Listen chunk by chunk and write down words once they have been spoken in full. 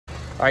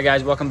All right,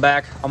 guys, welcome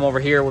back. I'm over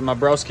here with my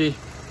broski,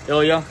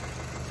 Ilya.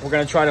 We're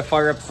gonna try to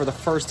fire up for the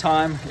first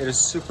time. It is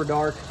super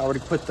dark. I already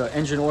put the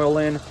engine oil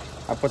in.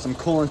 I put some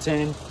coolant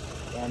in,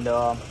 and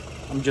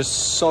I'm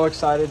just so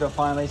excited to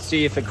finally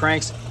see if it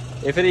cranks.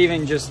 If it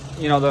even just,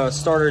 the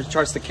starter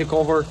starts to kick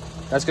over,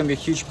 that's gonna be a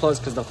huge plus,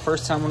 because the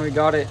first time when we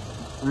got it,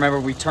 remember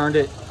we turned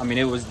it, I mean,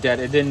 it was dead.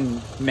 It didn't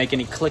make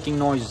any clicking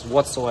noise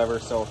whatsoever,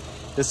 so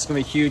this is gonna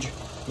be huge.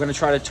 I'm gonna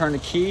try to turn the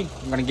key.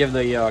 I'm gonna give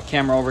the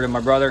camera over to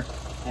my brother,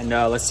 and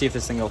let's see if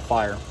this thing will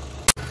fire.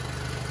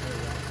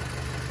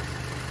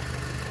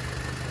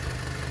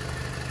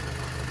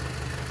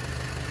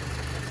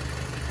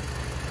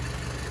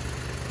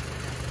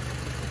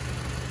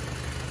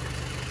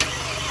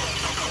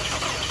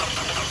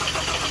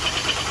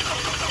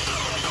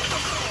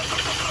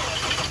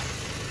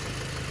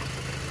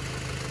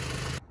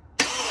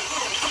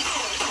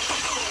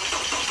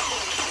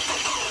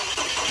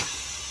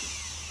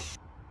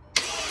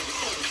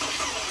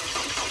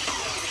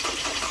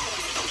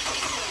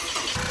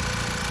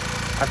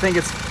 I think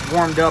it's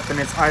warmed up and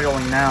it's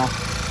idling now,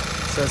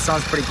 so it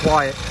sounds pretty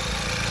quiet.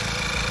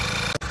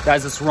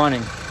 Guys, it's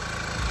running.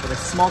 But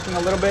it's smoking a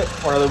little bit,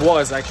 or it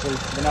was actually,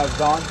 but now it's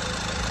gone.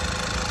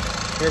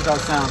 Here's how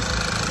it sounds.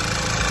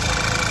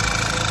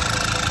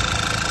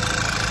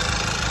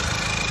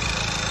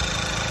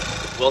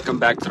 Welcome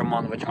back to the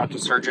Romanovich Auto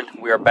Surgeon.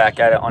 We are back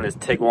at it on his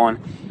Tiguan.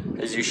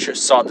 As you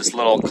saw this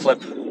little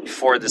clip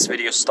before this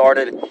video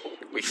started,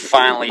 we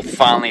finally,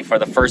 for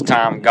the first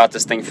time, got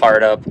this thing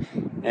fired up,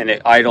 and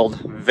it idled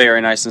very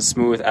nice and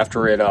smooth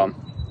after it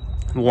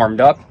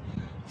warmed up.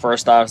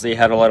 First, obviously, it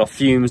had a lot of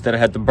fumes that I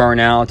had to burn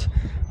out.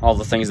 All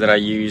the things that I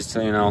used,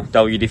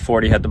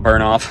 WD-40 had to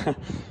burn off.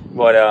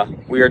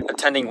 But we are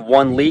attending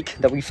one leak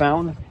that we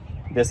found.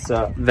 This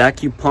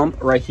vacuum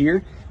pump right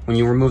here. When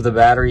you remove the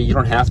battery, you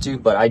don't have to,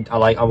 but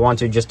I want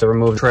to just to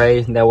remove the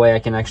tray. That way I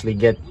can actually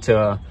get to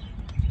a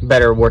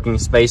better working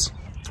space.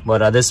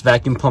 But this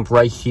vacuum pump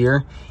right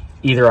here,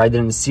 either I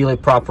didn't seal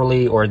it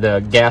properly, or the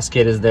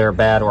gasket is there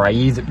bad, or I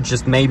either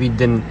just maybe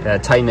didn't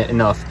tighten it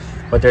enough.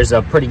 But there's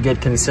a pretty good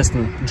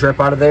consistent drip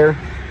out of there.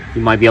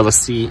 You might be able to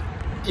see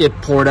it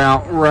poured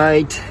out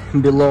right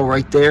below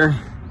right there.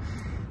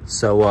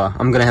 So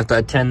I'm gonna have to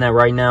attend that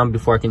right now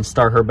before I can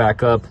start her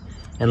back up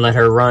and let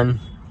her run,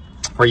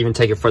 or even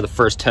take it for the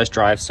first test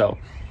drive. So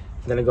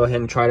I'm gonna go ahead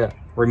and try to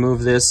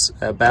remove this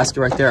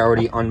basket right there. I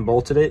already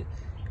unbolted it.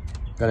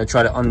 Gonna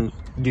try to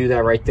undo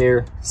that right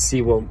there,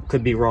 see what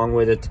could be wrong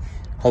with it.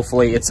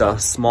 Hopefully it's a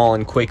small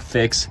and quick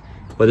fix,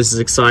 but this is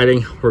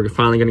exciting. We're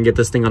finally gonna get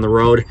this thing on the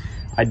road.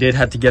 I did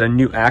have to get a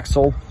new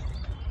axle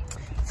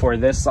for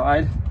this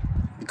side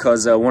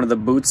because one of the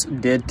boots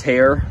did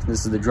tear.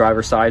 This is the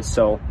driver's side,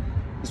 so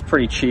it's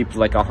pretty cheap,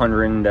 like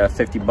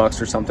 150 bucks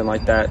or something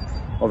like that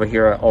over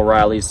here at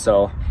O'Reilly's.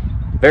 So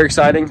very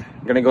exciting.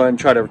 I'm gonna go ahead and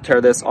try to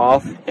tear this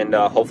off, and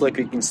hopefully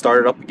we can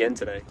start it up again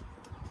today.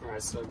 All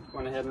right, so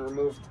went ahead and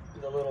removed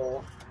the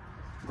little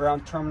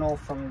ground terminal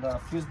from the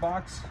fuse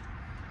box.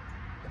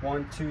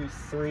 1, 2,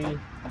 3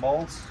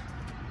 bolts.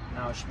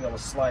 Now I should be able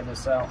to slide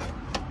this out.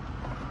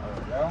 There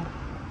we go.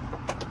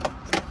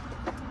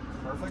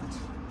 Perfect.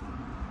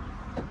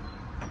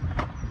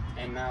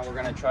 And now we're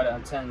gonna try to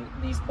attend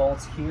these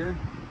bolts here.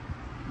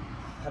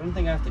 I don't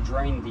think I have to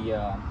drain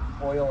the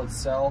oil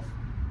itself.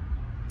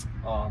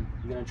 I'm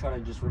gonna try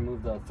to just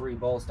remove the 3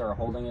 bolts that are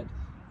holding it.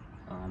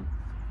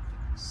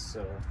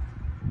 So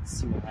let's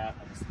see what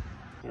happens.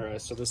 All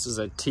right, so this is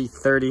a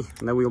T30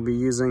 that we'll be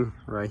using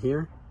right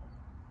here.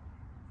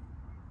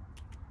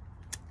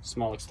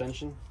 Small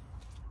extension.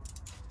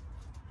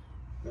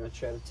 I'm gonna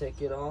try to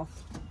take it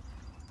off.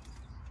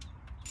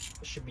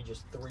 It should be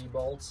just 3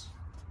 bolts.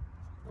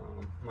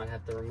 Might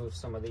have to remove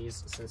some of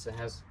these since it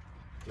has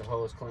the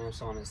hose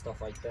clamps on and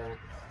stuff like that.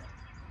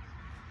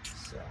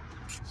 So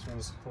this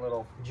one's a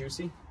little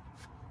juicy.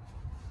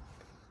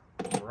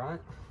 All right.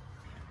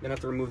 Gonna have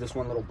to remove this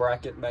one little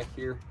bracket back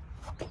here.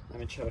 Let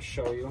me try to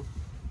show you.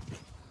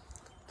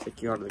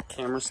 Take you out of the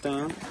camera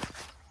stand.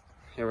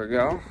 Here we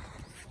go.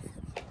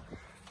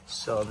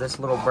 So this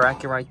little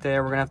bracket right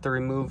there, we're gonna have to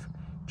remove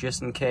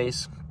just in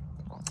case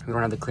we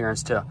don't have the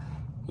clearance to,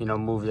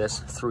 move this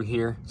through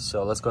here.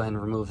 So let's go ahead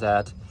and remove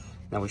that.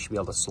 Now we should be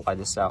able to slide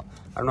this out.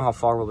 I don't know how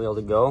far we'll be able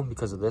to go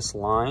because of this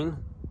line.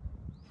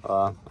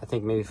 I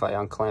think maybe if I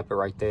unclamp it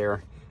right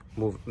there,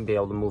 be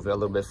able to move it a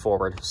little bit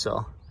forward.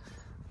 So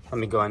let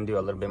me go ahead and do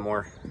a little bit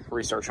more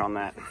research on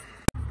that.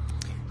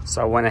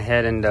 So I went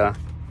ahead and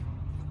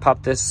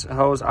popped this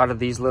hose out of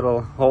these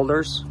little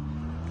holders.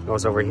 It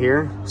goes over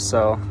here.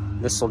 So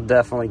this will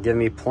definitely give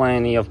me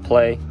plenty of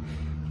play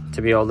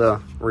to be able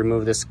to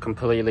remove this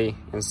completely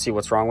and see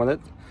what's wrong with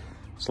it.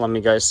 So let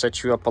me guys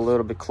set you up a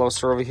little bit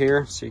closer over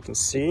here so you can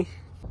see.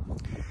 All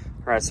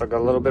right, so I got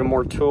a little bit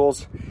more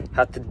tools.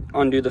 Had to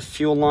undo the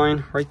fuel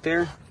line right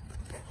there.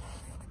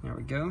 There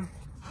we go.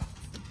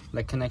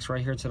 That connects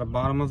right here to the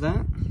bottom of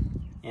that.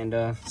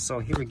 And so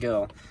here we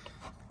go.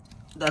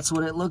 That's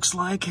what it looks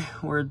like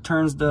where it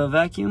turns the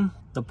vacuum,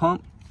 the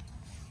pump.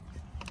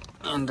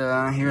 And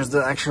here's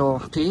the actual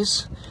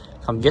piece.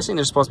 I'm guessing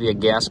there's supposed to be a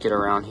gasket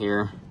around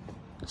here.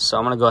 So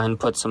I'm gonna go ahead and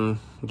put some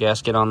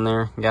gasket on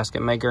there,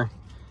 gasket maker.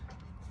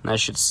 And that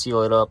should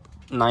seal it up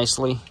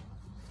nicely.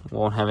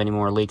 Won't have any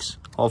more leaks,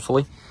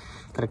 hopefully.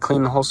 Gonna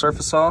clean the whole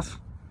surface off.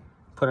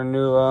 Put a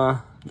new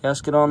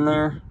gasket on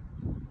there.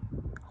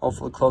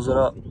 Hopefully close it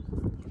up.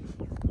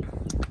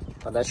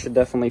 But that should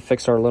definitely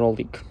fix our little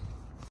leak.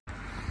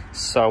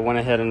 So I went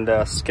ahead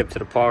and skipped to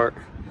the part.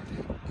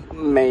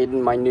 Made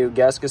my new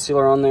gasket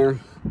sealer on there.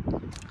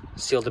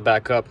 Sealed it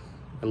back up.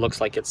 It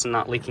looks like it's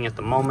not leaking at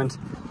the moment.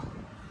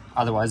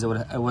 Otherwise, it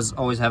was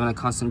always having a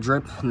constant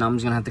drip. Now I'm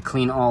just gonna have to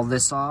clean all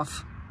this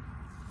off.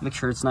 Make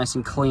sure it's nice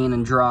and clean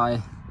and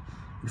dry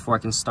before I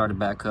can start it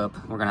back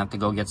up. We're gonna have to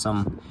go get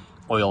some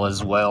oil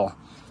as well.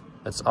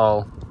 It's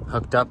all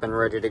hooked up and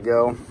ready to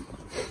go.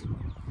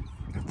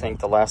 I think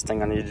the last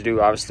thing I need to do,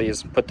 obviously,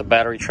 is put the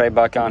battery tray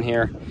back on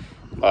here.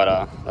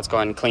 But let's go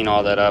ahead and clean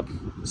all that up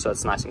so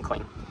it's nice and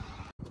clean.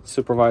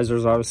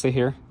 Supervisor's obviously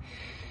here.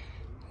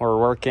 We're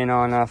working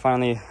on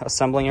finally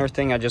assembling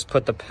everything. I just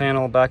put the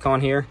panel back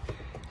on here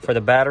for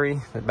the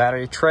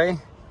battery tray.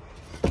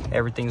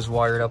 Everything's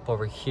wired up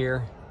over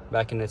here,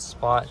 back in its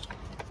spot.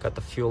 Got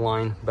the fuel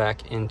line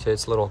back into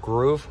its little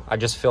groove. I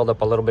just filled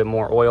up a little bit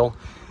more oil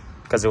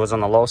because it was on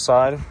the low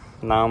side.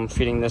 Now I'm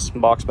feeding this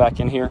box back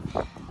in here.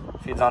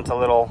 Feeds onto a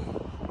little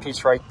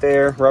piece right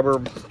there, rubber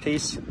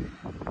piece.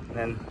 And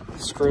then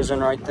screws in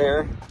right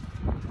there.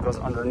 Goes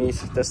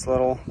underneath this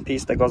little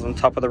piece that goes on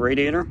top of the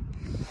radiator.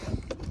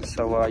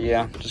 So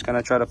yeah, just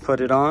gonna try to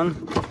put it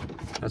on.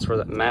 That's where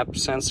the map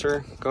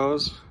sensor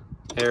goes.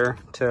 Air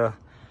to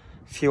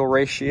fuel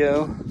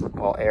ratio.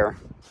 Well, air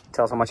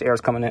tells how much air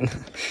is coming in.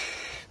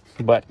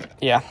 But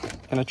yeah,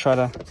 gonna try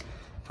to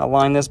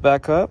align this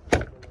back up.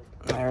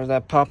 There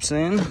that pops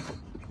in.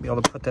 Be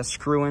able to put that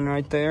screw in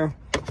right there.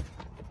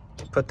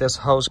 Put this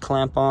hose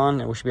clamp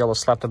on, and we should be able to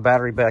slap the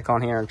battery back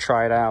on here and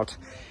try it out.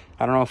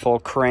 I don't know if it'll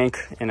crank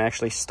and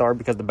actually start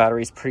because the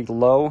battery is pretty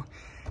low,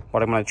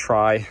 but I'm gonna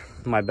try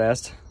my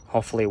best.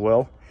 Hopefully it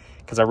will,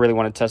 because I really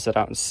want to test it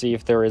out and see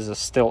if there is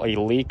still a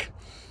leak.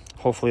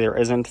 Hopefully there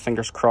isn't,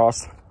 fingers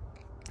crossed.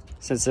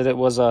 Since it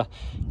was a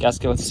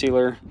gasket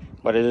sealer,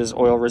 but it is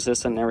oil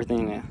resistant and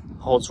everything, it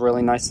holds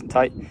really nice and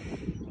tight.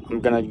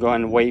 I'm gonna go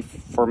ahead and wait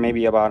for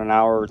maybe about an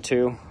hour or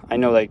two. I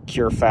know they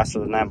cure faster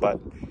than that, but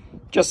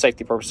just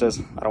safety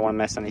purposes, I don't want to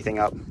mess anything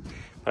up.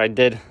 But I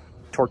did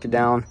torque it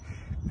down,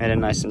 made it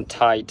nice and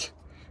tight.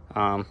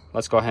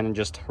 Let's go ahead and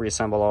just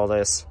reassemble all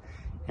this,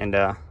 and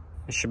it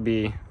should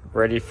be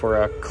ready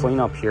for a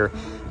cleanup here.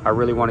 I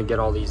really want to get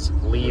all these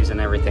leaves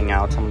and everything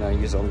out. I'm going to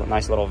use a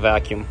nice little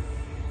vacuum,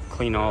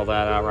 clean all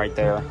that out right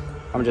there.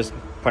 I'm just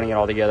putting it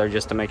all together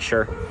just to make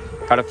sure.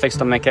 Got to fix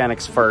the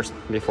mechanics first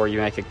before you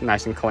make it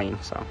nice and clean.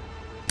 So.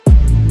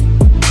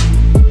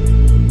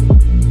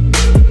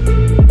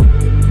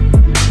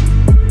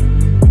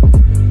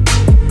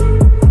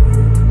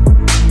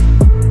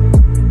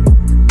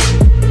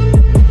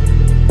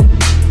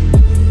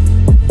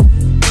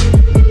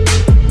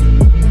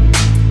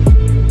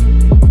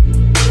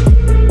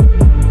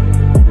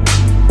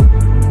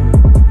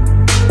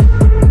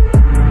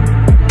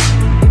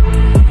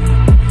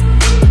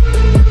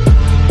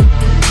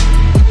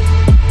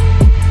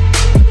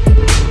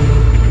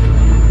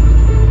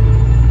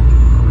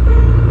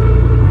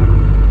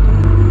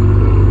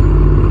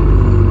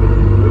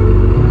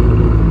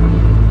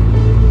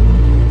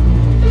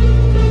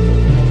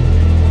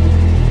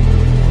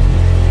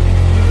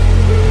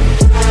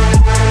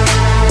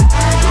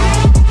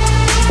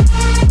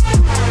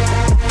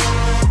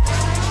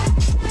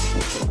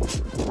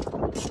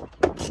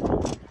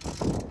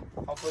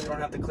 Hopefully you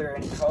don't have to clear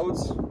any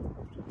codes,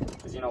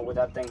 because, you know, with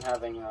that thing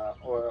having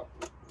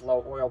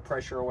low oil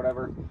pressure or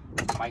whatever,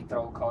 it might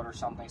throw a code or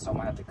something, so I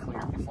might have to clear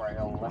it before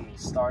it'll let me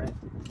start it.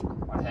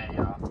 But hey,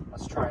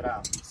 let's try it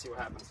out, see what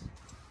happens.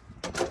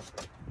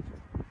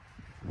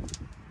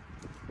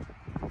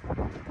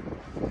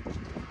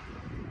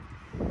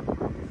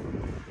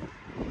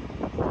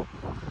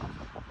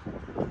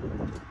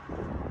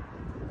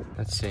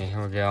 Let's see,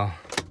 here we go.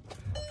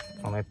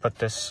 Let me put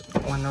this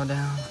window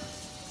down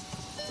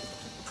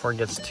before it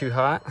gets too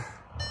hot.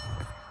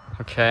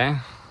 Okay.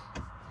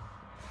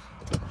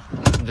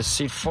 Move the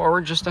seat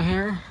forward just a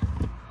hair.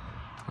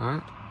 All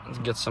right, let's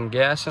get some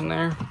gas in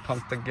there.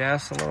 Pump the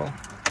gas a little.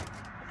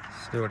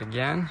 Let's do it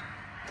again.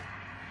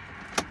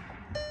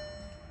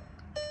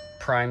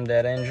 Prime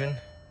that engine.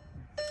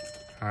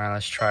 All right,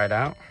 let's try it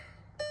out.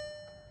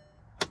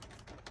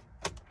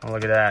 Oh,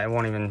 look at that, it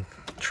won't even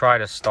try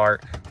to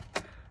start.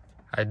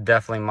 I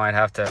definitely might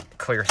have to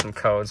clear some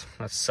codes.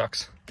 That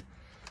sucks.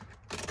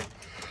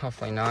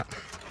 Hopefully not.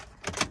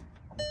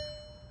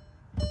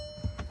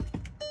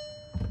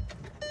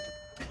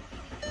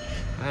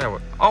 There we,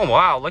 oh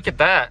wow, look at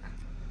that.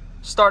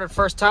 Started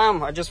first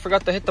time, I just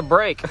forgot to hit the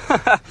brake.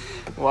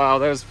 Wow,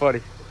 that was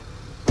funny.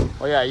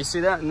 Well, yeah, you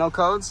see that? No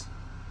codes.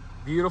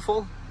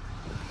 Beautiful.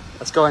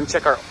 Let's go ahead and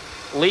check our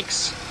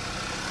leaks.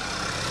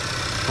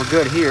 We're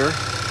good here,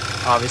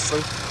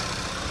 obviously.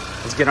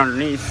 Let's get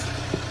underneath.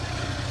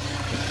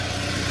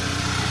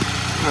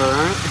 All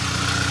right.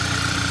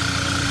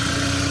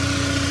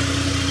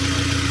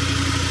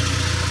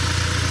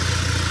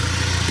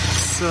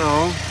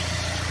 So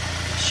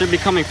should be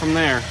coming from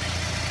there,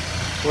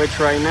 which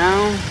right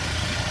now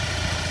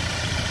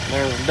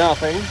there's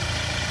nothing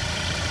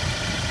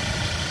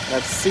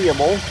that's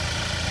seeable.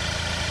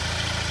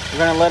 We're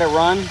gonna let it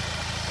run, and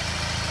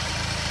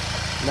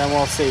then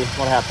we'll see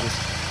what happens.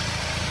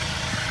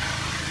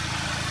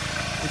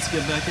 Let's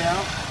get back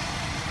out.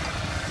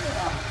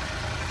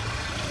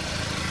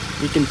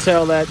 You can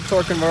tell that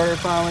torque converter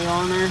finally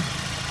on there.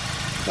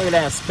 Look at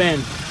that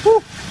spin.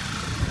 Woo!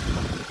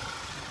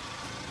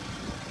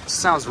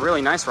 Sounds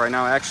really nice right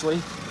now,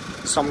 actually.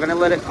 So I'm gonna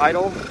let it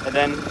idle, and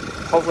then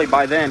hopefully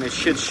by then it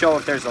should show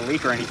if there's a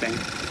leak or anything.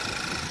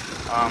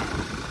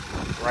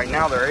 Right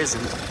now there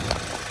isn't.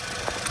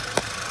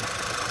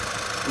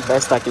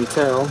 Best I can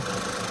tell.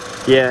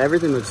 Yeah,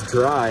 everything looks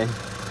dry.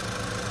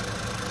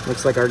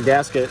 Looks like our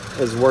gasket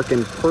is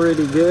working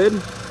pretty good.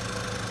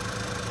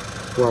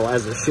 Well,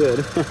 as it should.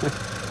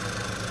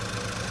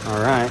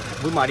 All right,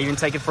 we might even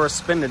take it for a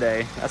spin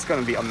today. That's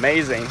gonna be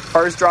amazing.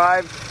 First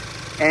drive,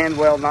 and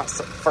well, not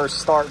first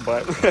start,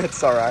 but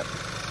it's all right.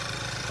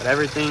 But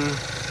everything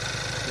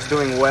is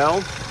doing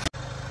well.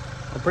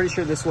 I'm pretty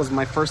sure this was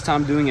my first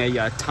time doing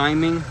a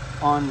timing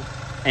on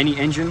any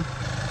engine.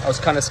 I was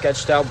kind of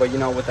sketched out, but you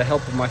know, with the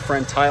help of my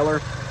friend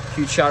Tyler,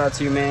 huge shout out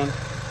to you, man.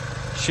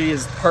 She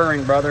is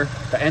purring, brother.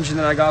 The engine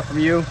that I got from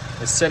you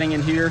is sitting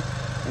in here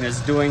and is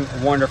doing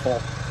wonderful.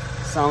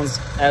 Sounds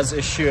as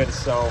it should.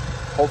 So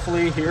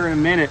hopefully here in a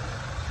minute,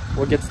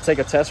 we'll get to take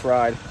a test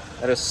ride.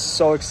 That is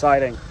so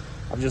exciting.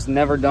 I've just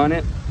never done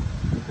it.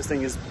 This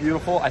thing is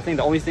beautiful. I think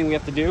the only thing we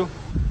have to do,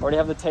 already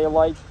have the tail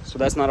light, so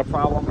that's not a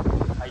problem.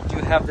 I do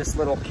have this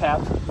little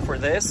cap for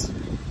this,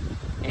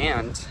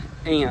 and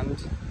the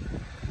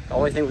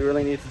only thing we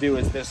really need to do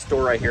is this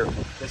door right here.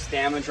 This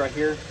damage right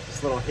here,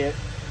 this little hit.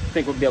 I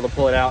think we'll be able to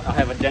pull it out. I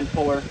have a dent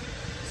puller,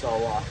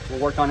 so we'll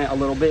work on it a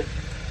little bit,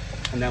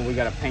 and then we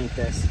gotta paint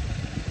this.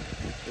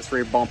 This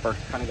rear bumper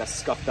kind of got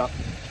scuffed up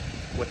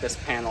with this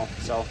panel,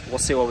 so we'll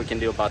see what we can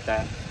do about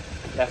that.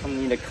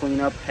 Definitely need to clean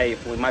up. Hey,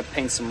 we might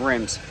paint some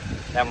rims.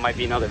 That might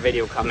be another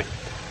video coming.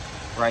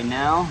 Right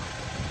now,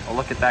 oh,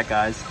 look at that,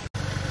 guys.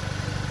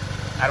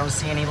 I don't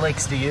see any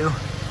leaks, do you?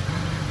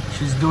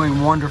 She's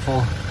doing wonderful.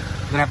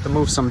 I'm gonna have to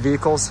move some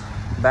vehicles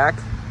back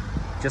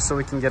just so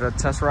we can get a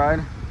test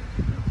ride.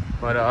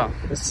 But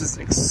this is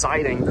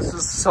exciting. This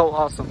is so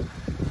awesome.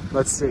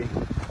 Let's see.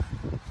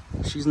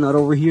 She's not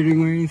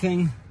overheating or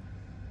anything.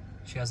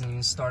 She hasn't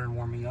even started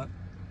warming up.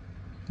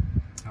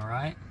 All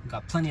right,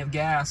 got plenty of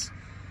gas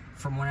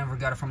from whenever we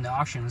got it from the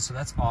auction, so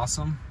that's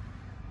awesome.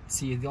 Let's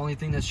see, the only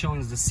thing that's showing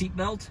is the seat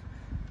belt.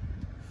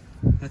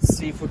 Let's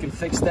see if we can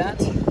fix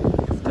that.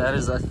 If that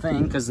is a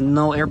thing, because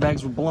no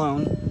airbags were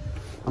blown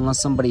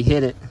unless somebody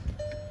hit it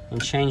and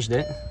changed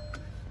it.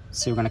 Let's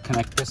see, we're gonna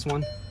connect this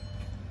one.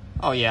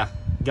 Oh yeah,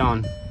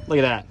 gone. Look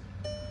at that.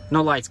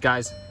 No lights,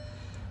 guys.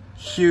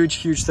 Huge,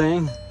 huge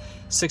thing.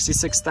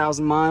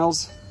 66,000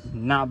 miles.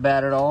 Not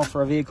bad at all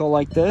for a vehicle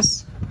like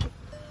this.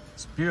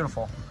 It's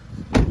beautiful.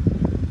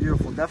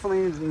 Beautiful.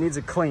 Definitely needs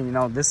a clean. You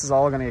know, this is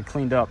all gonna get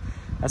cleaned up.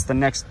 That's the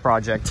next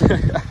project.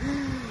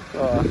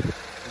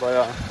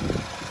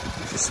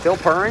 She's still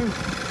purring.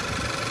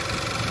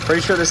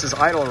 Pretty sure this is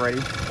idle already,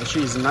 and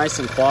she's nice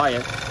and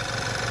quiet.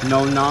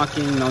 No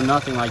knocking, no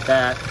nothing like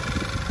that.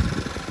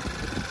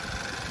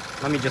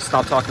 Let me just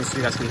stop talking so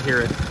you guys can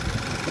hear it.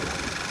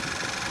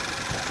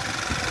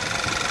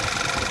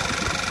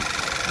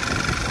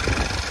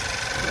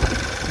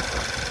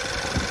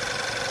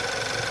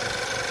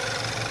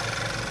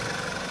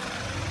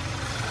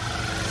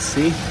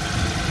 See?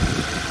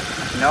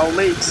 No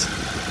leaks.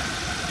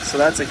 So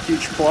that's a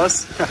huge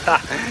plus.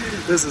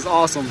 This is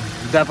awesome.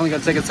 Definitely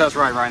gonna take a test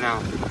ride right now.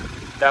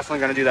 Definitely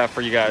gonna do that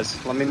for you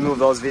guys. Let me move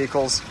those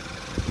vehicles.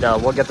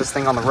 We'll get this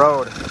thing on the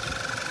road.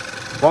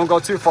 Won't go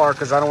too far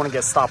because I don't want to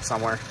get stopped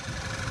somewhere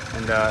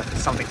and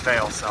something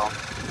fails. So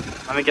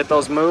let me get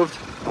those moved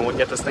and we'll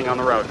get this thing on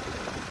the road.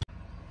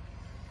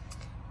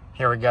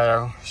 Here we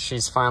go.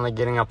 She's finally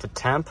getting up to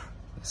temp.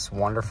 It's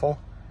wonderful.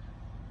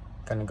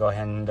 Gonna go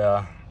ahead and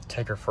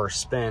take her for a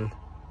spin.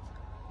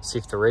 See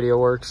if the radio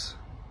works.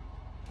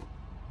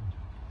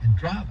 And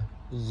drive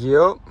it.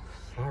 Yep.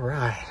 All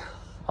right.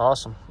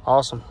 Awesome.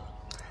 Awesome.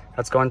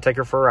 Let's go and take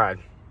her for a ride.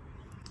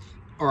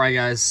 All right,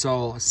 guys.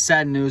 So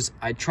sad news.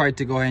 I tried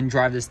to go ahead and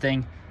drive this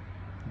thing.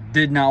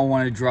 Did not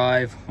want to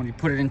drive. When we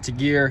put it into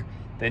gear,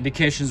 the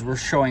indications were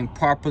showing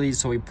properly,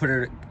 so we put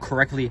it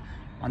correctly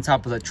on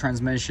top of the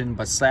transmission,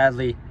 but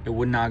sadly, it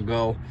would not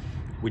go.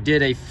 We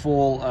did a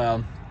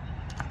full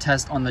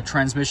test on the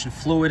transmission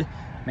fluid,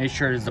 made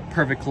sure it's the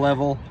perfect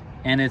level,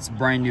 and it's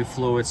brand new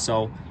fluid,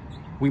 so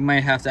we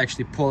might have to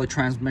actually pull the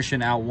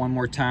transmission out one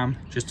more time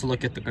just to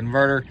look at the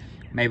converter.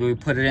 Maybe we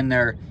put it in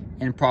there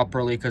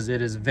improperly because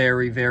it is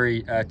very,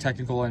 very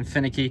technical and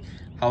finicky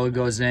how it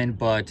goes in.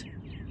 But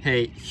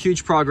hey,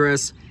 huge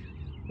progress.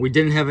 We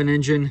didn't have an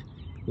engine.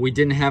 We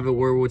didn't have it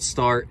where it would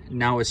start.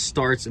 Now it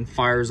starts and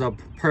fires up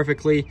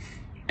perfectly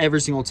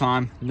every single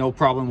time. No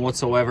problem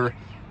whatsoever.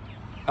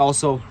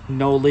 Also,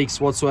 no leaks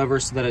whatsoever,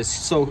 so that is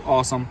so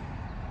awesome.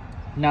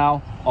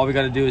 Now, all we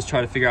got to do is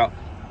try to figure out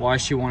why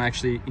she won't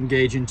actually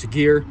engage into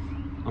gear.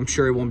 I'm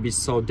sure it won't be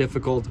so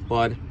difficult,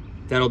 but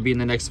that'll be in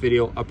the next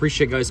video. I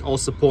appreciate guys all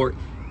support.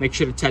 Make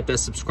sure to tap that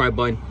subscribe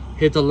button,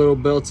 hit the little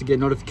bell to get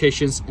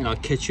notifications, and I'll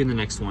catch you in the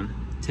next one.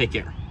 Take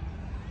care.